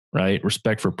 Right?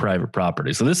 Respect for private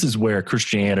property. So this is where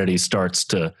Christianity starts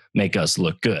to make us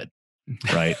look good,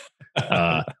 right?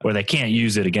 Where they can't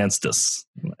use it against us.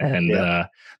 And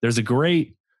there's a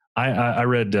great, I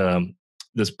read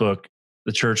this book,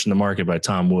 The Church and the Market by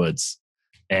Tom Woods,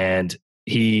 and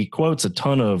he quotes a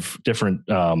ton of different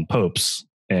popes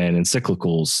and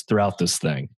encyclicals throughout this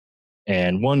thing.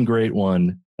 And one great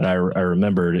one that I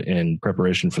remembered in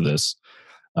preparation for this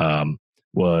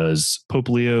was Pope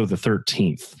Leo the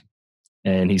 13th.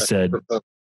 And he said,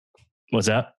 what's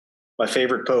that? My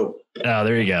favorite pope. Oh,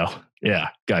 there you go. Yeah,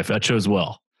 guy, I chose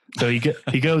well. So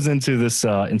he goes into this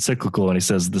encyclical and he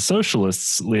says, the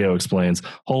socialists, Leo explains,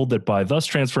 hold that by thus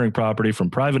transferring property from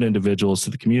private individuals to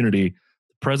the community, the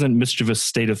present mischievous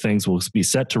state of things will be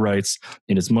set to rights,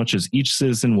 inasmuch as each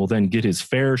citizen will then get his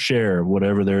fair share of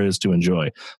whatever there is to enjoy.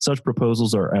 Such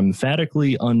proposals are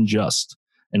emphatically unjust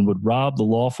and would rob the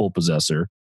lawful possessor,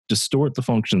 distort the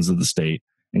functions of the state,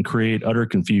 and create utter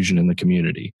confusion in the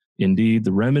community. Indeed,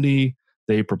 the remedy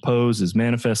they propose is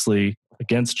manifestly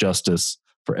against justice,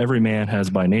 for every man has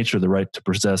by nature the right to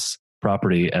possess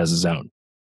property as his own.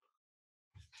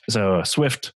 So a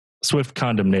swift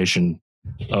condemnation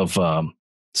of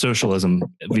socialism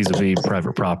vis-a-vis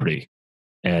private property.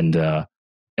 And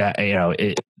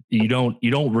you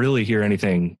don't really hear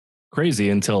anything crazy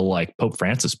until like Pope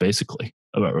Francis, basically,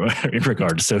 in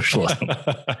regard to socialism.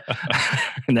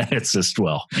 And then it's just,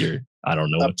 I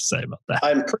don't know what to say about that.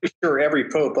 I'm pretty sure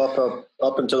every pope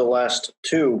up until the last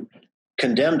two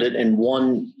condemned it in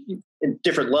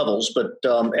different levels, but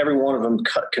every one of them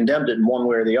condemned it in one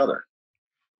way or the other.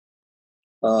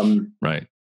 Right.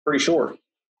 Pretty sure.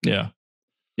 Yeah.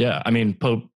 Yeah. I mean,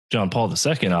 Pope John Paul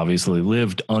II obviously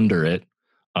lived under it,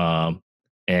 and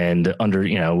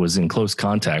was in close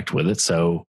contact with it.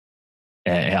 So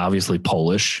obviously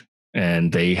Polish,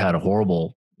 and they had a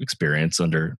horrible experience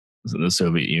under the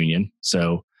Soviet Union.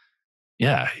 So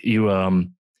yeah,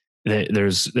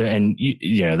 there's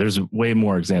way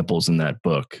more examples in that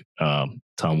book.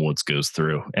 Tom Woods goes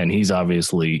through, and he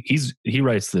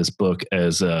writes this book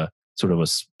as a sort of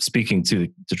speaking to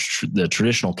the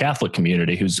traditional Catholic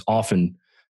community, who's often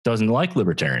doesn't like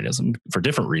libertarianism for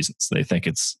different reasons. They think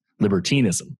it's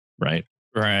libertinism, right?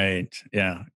 Right.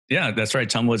 Yeah. Yeah, that's right.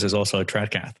 Tom Woods is also a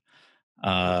tradcath,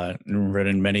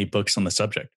 written many books on the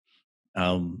subject,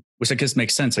 which I guess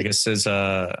makes sense. I guess his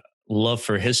love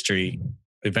for history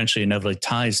eventually inevitably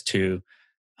ties to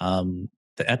the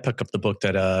epic of the book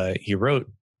that he wrote,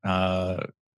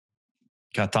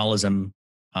 Catholicism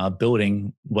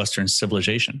Building Western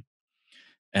Civilization.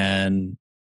 And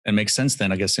it makes sense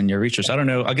then, I guess, in your research. I don't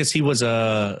know. I guess he was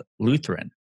a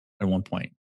Lutheran at one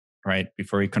point, right?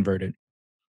 Before he converted.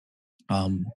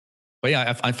 But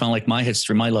yeah, I found like my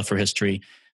love for history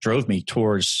drove me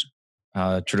towards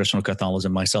traditional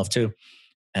Catholicism myself too.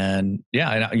 And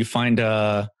yeah, you find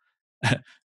in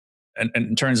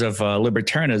terms of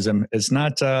libertarianism, it's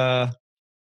not far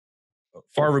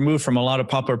removed from a lot of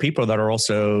popular people that are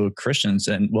also Christians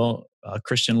and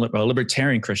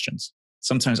libertarian Christians.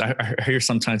 Sometimes I hear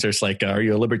there's like, are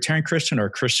you a libertarian Christian or a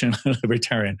Christian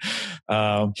libertarian?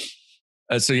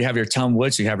 So you have your Tom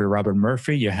Woods, you have your Robert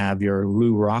Murphy, you have your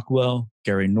Lou Rockwell,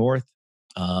 Gary North,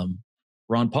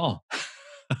 Ron Paul.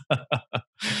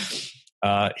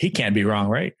 He can't be wrong,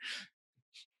 right?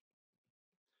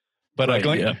 But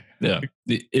right, yeah.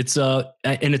 It's and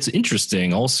it's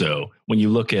interesting also when you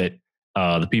look at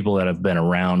the people that have been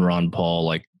around Ron Paul,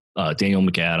 like Daniel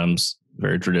McAdams,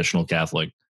 very traditional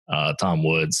Catholic, Tom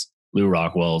Woods, Lou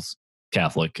Rockwell's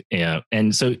Catholic,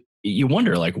 and so you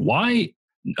wonder like why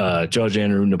Judge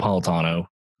Andrew Napolitano,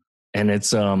 and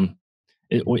it's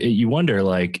you wonder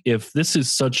like if this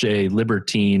is such a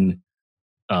libertine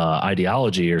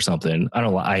ideology or something.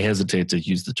 I hesitate to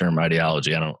use the term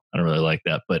ideology. I don't really like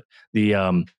that. But the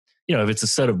if it's a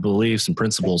set of beliefs and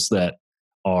principles that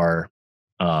are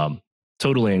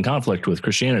totally in conflict with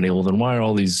Christianity, well, then why are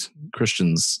all these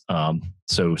Christians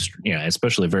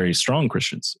especially very strong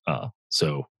Christians,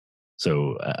 so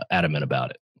adamant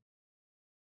about it?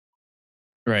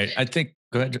 Right. I think.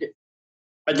 Go ahead.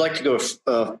 I'd like to go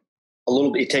a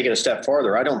little bit, take it a step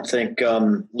farther. I don't think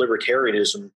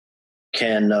libertarianism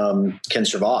can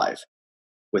survive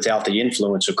without the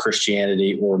influence of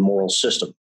Christianity or moral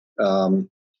system. And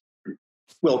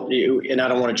I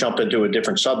don't want to jump into a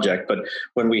different subject, but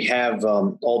when we have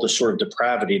all the sort of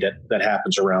depravity that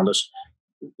happens around us,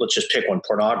 let's just pick one: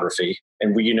 pornography,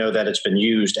 and that it's been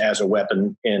used as a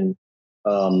weapon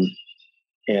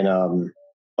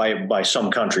by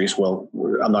some countries. Well,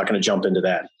 I'm not going to jump into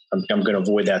that. I'm going to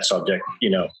avoid that subject.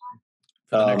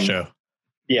 For the next show.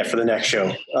 Yeah, for the next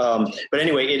show. But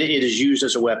anyway, it is used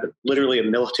as a weapon, literally a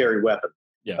military weapon.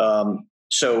 Yeah.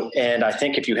 And I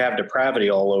think if you have depravity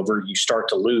all over, you start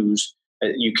to lose.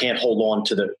 You can't hold on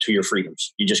to your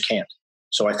freedoms. You just can't.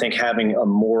 So I think having a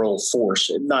moral force.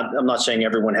 I'm not saying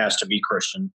everyone has to be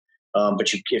Christian,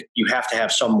 but you have to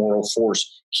have some moral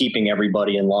force keeping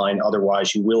everybody in line.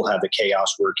 Otherwise, you will have the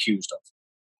chaos we're accused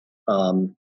of.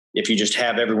 If you just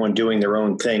have everyone doing their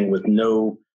own thing with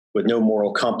no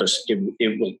moral compass,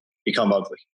 it will become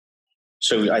ugly.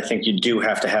 So I think you do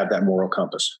have to have that moral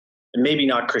compass. And maybe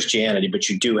not Christianity, but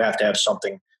you do have to have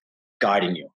something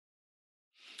guiding you.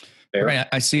 Fair? Right.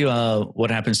 I see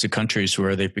what happens to countries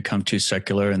where they've become too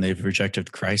secular and they've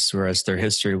rejected Christ, whereas their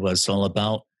history was all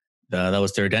about that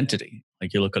was their identity.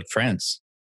 Like you look at France,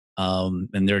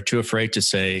 and they're too afraid to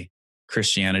say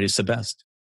Christianity is the best.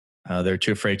 They're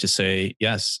too afraid to say,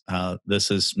 yes,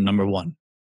 this is number one.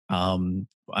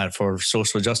 For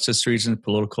social justice reasons,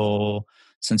 political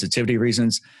sensitivity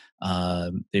reasons,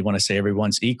 they want to say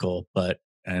everyone's equal,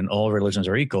 and all religions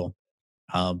are equal.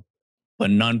 But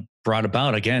none brought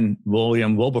about, again,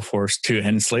 William Wilberforce to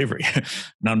end slavery.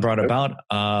 None brought about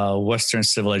Western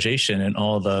civilization and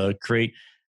all the great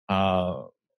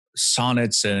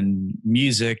sonnets and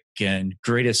music and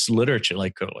greatest literature,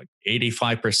 like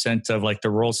 85% of like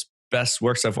the world's best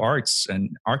works of arts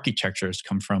and architectures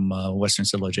come from Western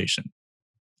civilization,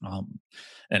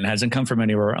 and hasn't come from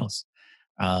anywhere else.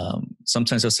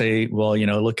 Sometimes they'll say, well,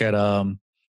 look at the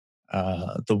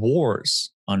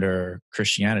wars under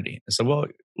Christianity. So, well,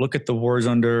 look at the wars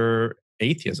under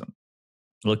atheism.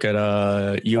 Look at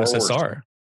USSR,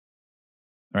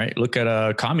 right? Look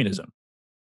at communism,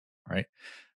 right?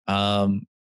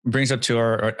 Brings up to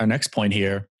our next point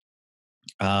here,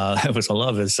 which I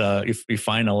love, is if we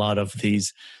find a lot of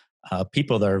these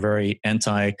people that are very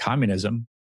anti-communism.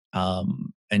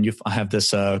 And I have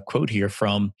this quote here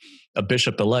from a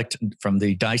bishop-elect from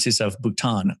the Diocese of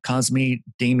Bhutan, Cosme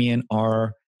Damien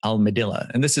R. Almadilla.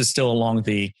 And this is still along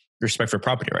the respect for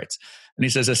property rights. And he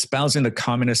says, espousing the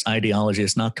communist ideology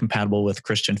is not compatible with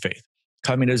Christian faith.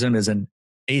 Communism is an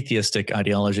atheistic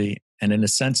ideology and in a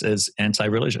sense is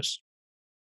anti-religious.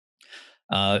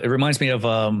 It reminds me of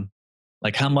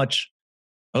like how much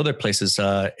other places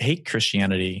hate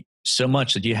Christianity so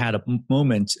much that you had a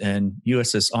moment in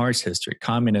USSR's history,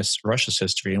 communist Russia's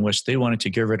history, in which they wanted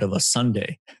to get rid of a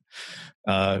Sunday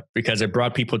because it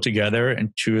brought people together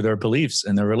into their beliefs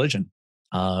and their religion.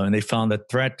 And they found the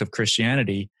threat of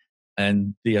Christianity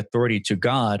and the authority to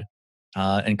God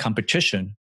in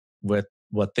competition with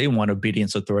what they want,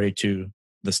 obedience, authority to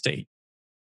the state.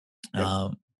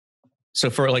 Yep. So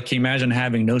for can you imagine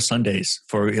having no Sundays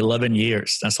for 11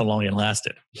 years? That's how long it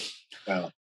lasted.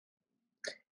 Wow.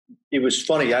 It was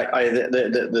funny.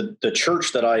 The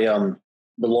church that I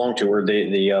belong to, or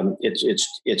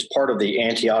it's part of the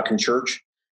Antiochian church,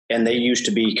 and they used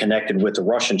to be connected with the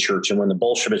Russian church. And when the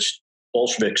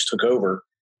Bolsheviks took over,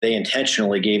 they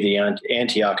intentionally gave the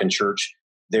Antiochian church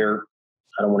their,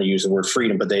 I don't want to use the word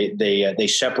freedom, but they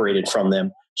separated from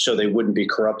them so they wouldn't be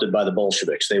corrupted by the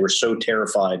Bolsheviks. They were so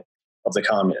terrified of the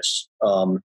communists.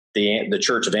 The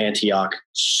Church of Antioch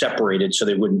separated so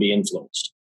they wouldn't be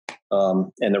influenced.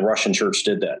 And the Russian church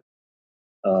did that.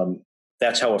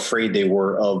 That's how afraid they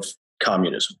were of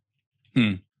communism.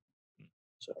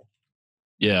 So,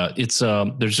 yeah, it's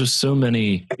there's just so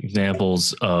many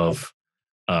examples of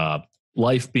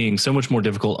life being so much more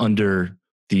difficult under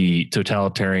the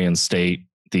totalitarian state,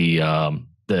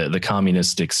 the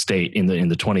communistic state in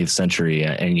the 20th century,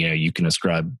 and you can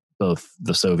ascribe both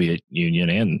the Soviet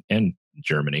Union and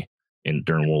Germany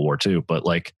during World War II, but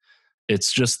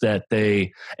it's just that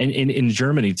they, and in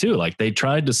Germany too, they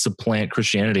tried to supplant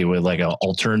Christianity with an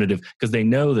alternative, because they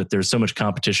know that there's so much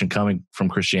competition coming from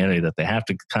Christianity that they have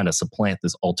to kind of supplant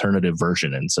this alternative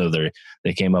version. And so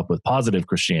they came up with positive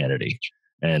Christianity.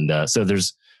 And so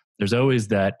there's always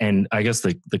that. And I guess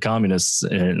the communists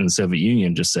in the Soviet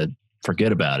Union just said,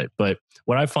 forget about it. But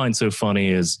what I find so funny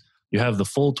is you have the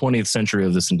full 20th century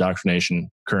of this indoctrination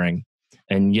occurring.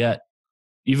 And yet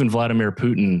even Vladimir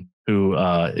Putin, who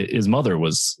his mother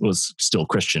was still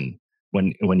Christian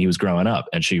when he was growing up,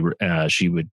 and she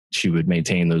would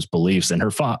maintain those beliefs,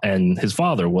 and his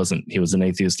father wasn't. He was an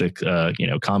atheistic,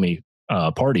 commie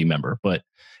party member. But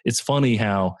it's funny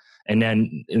how, and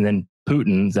then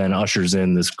Putin then ushers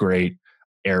in this great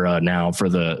era now for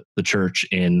the church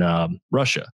in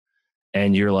Russia,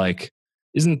 and you're like,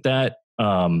 isn't that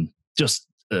just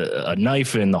a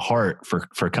knife in the heart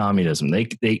for communism?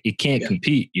 It can't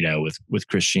compete, with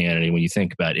Christianity. When you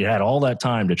think about it, it had all that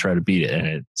time to try to beat it, and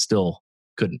it still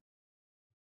couldn't.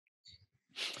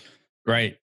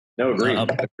 Right. No,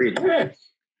 agreed.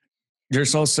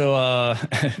 There's also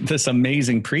this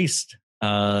amazing priest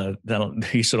that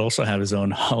he should also have his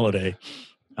own holiday.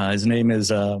 His name is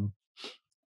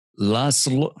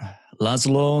Laszlo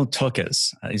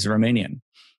Tokes. He's Romanian,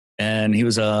 and he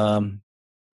was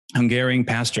Hungarian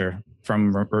pastor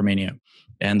from Romania,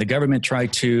 and the government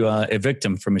tried to evict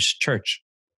him from his church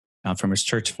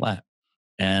flat,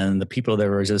 and the people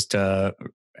there were just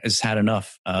had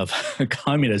enough of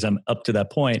communism up to that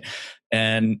point,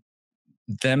 and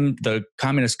then the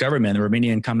communist government, the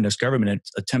Romanian communist government,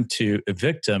 attempt to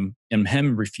evict him, and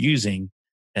him refusing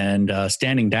and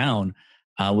standing down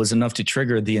was enough to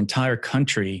trigger the entire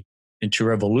country into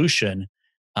revolution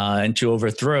and to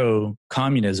overthrow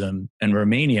communism in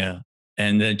Romania,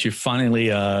 and then to finally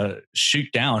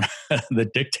shoot down the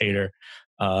dictator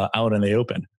out in the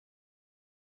open.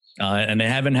 And they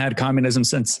haven't had communism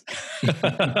since.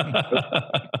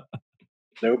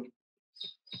 Nope.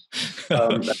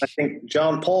 I think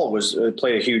John Paul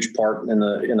played a huge part in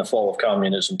the fall of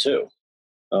communism too.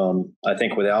 I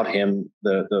think without him,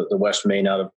 the West may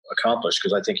not have accomplished,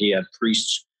 because I think he had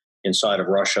priests inside of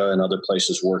Russia and other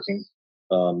places working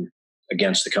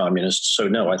against the communists. So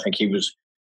no, I think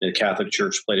the Catholic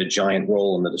Church played a giant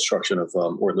role in the destruction of,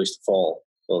 or at least the fall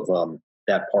of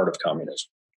that part of communism.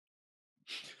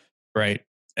 Right.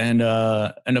 And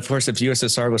of course, if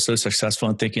USSR was so successful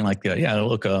in thinking like,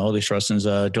 look, all these Russians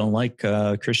don't like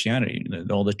Christianity.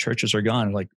 All the churches are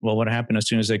gone. Like, well, what happened as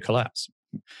soon as they collapsed?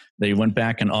 They went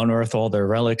back and unearthed all their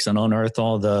relics and unearthed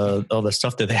all the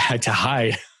stuff that they had to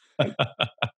hide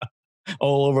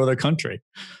all over the country.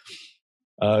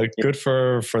 Good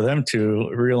for them to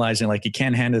realizing like you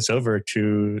can't hand this over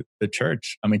to the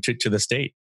church. I mean, to the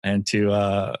state, and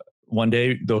to one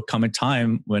day there'll come a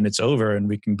time when it's over and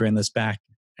we can bring this back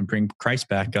and bring Christ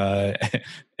back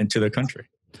into the country.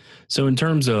 So in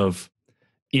terms of,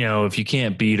 if you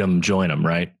can't beat them, join them,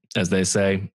 right? As they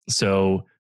say. So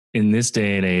in this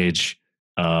day and age,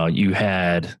 you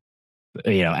had,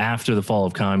 after the fall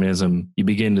of communism, you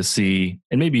begin to see,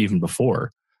 and maybe even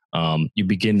before, you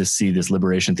begin to see this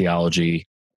liberation theology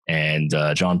and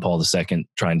John Paul II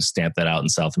trying to stamp that out in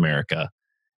South America.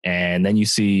 And then you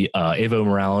see Evo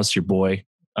Morales, your boy,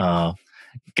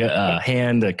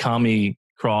 hand a commie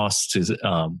cross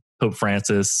to Pope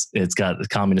Francis. It's got the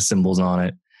communist symbols on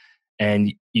it.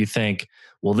 And you think,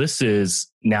 well, this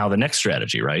is now the next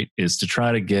strategy, right? Is to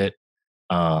try to get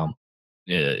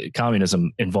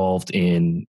communism involved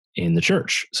in the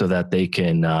church so that they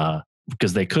can,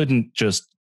 because they couldn't just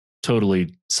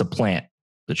totally supplant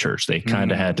the church. They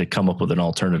kind of had to come up with an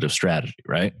alternative strategy,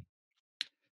 right?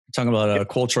 Talking about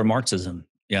cultural Marxism.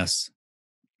 Yes.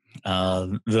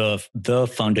 The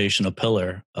foundational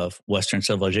pillar of Western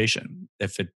civilization.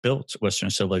 If it built Western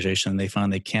civilization, they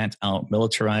found they can't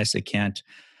out-militarize, they can't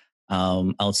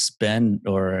outspend,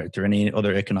 or through any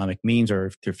other economic means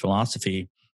or through philosophy,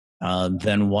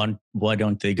 then why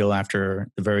don't they go after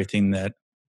the very thing that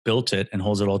built it and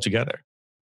holds it all together?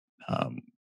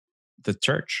 The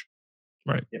church.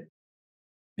 Right.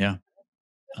 Yeah.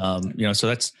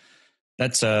 So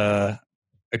that's a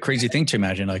crazy thing to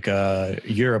imagine, like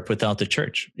Europe without the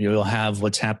church. You'll have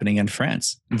what's happening in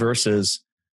France versus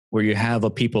where you have a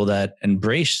people that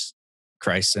embrace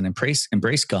Christ and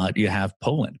embrace God. You have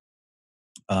Poland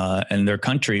and their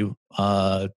country,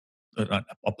 a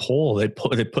poll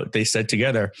they said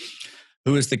together,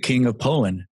 who is the king of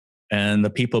Poland? And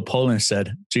the people of Poland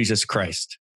said, Jesus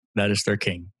Christ. That is their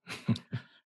king.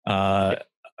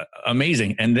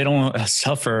 Amazing. And they don't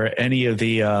suffer any of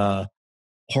the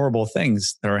horrible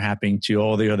things that are happening to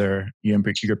all the other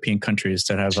European countries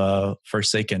that have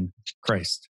forsaken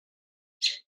Christ.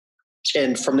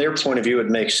 And from their point of view, it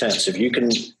makes sense. If you can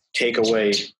take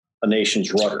away a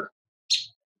nation's rudder,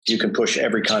 you can push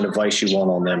every kind of vice you want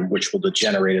on them, which will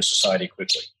degenerate a society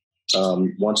quickly.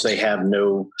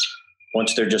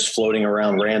 Once they're just floating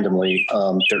around randomly,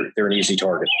 they're an easy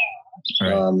target.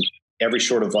 Right. Every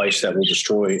sort of vice that will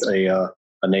destroy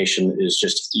a nation is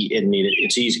just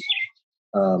it's easy.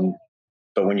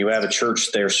 But when you have a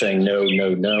church there saying no,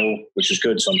 no, no, which is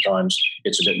good sometimes,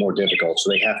 it's a bit more difficult. So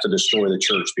they have to destroy the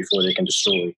church before they can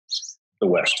destroy the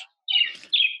West.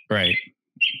 Right.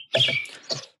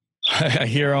 I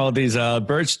hear all these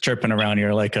birds chirping around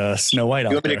here like Snow White.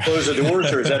 You want me to close the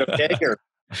doors, or is that okay?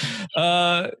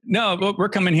 No, we're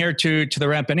coming here to the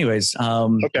wrap anyways.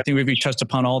 Okay. I think we've touched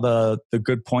upon all the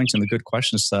good points and the good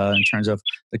questions in terms of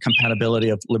the compatibility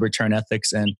of libertarian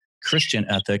ethics and Christian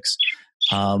ethics.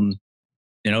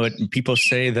 People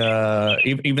say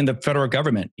even the federal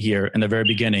government here in the very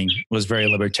beginning was very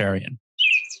libertarian,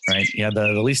 right? You had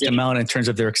the least amount in terms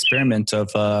of their experiment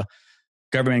of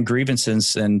government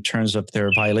grievances in terms of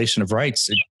their violation of rights.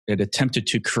 It attempted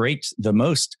to create the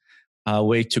most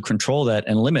way to control that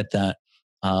and limit that,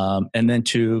 and then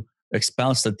to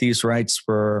espouse that these rights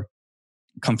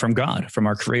come from God, from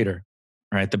our Creator,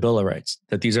 right? The Bill of Rights,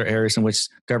 that these are areas in which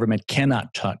government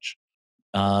cannot touch.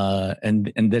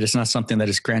 And that it's not something that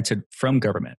is granted from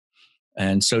government.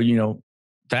 And so,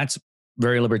 that's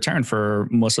very libertarian for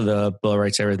most of the Bill of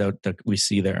Rights area that we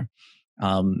see there.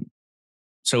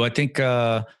 So I think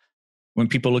when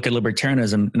people look at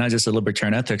libertarianism, not just the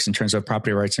libertarian ethics in terms of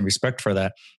property rights and respect for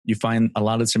that, you find a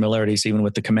lot of similarities even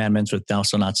with the commandments with thou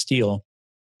shalt not steal,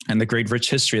 and the great rich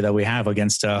history that we have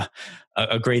against a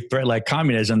great threat like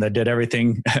communism that did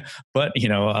everything but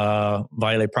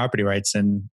violate property rights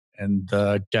and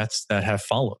the deaths that have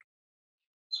followed.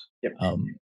 Yep.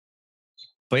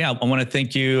 But yeah, I want to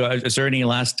thank you. Is there any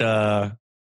last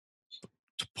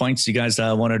points you guys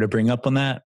wanted to bring up on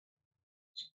that?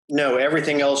 No,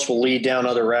 everything else will lead down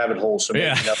other rabbit holes. So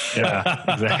yeah,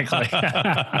 exactly.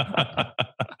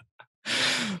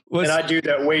 And I do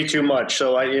that way too much.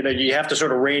 So you have to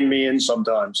sort of rein me in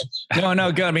sometimes.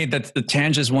 No, good. I mean, the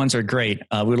tangents ones are great.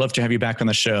 We'd love to have you back on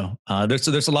the show.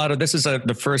 There's a lot of, this is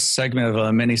the first segment of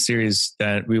a mini series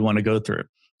that we want to go through.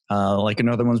 Like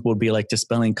another ones will be like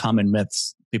dispelling common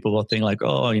myths. People will think like,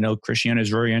 oh, Christianity is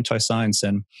very anti-science,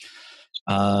 and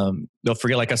they'll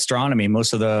forget like astronomy.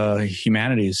 Most of the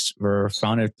humanities were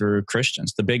founded through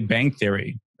Christians. The Big Bang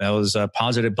Theory, that was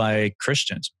posited by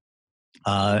Christians.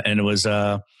 And it was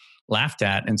laughed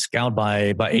at and scowled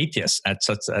by atheists at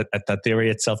that theory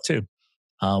itself too.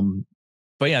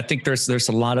 But yeah, I think there's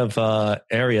a lot of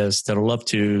areas that I'd love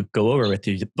to go over with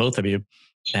you, both of you.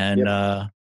 And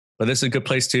but this is a good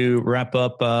place to wrap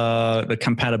up the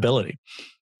compatibility.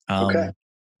 Okay.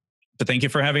 But thank you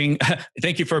for being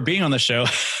on the show.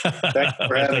 Thanks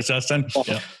for having me, Justin.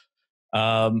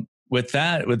 Yeah. With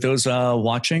those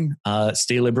watching,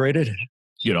 stay liberated.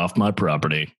 Get off my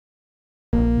property.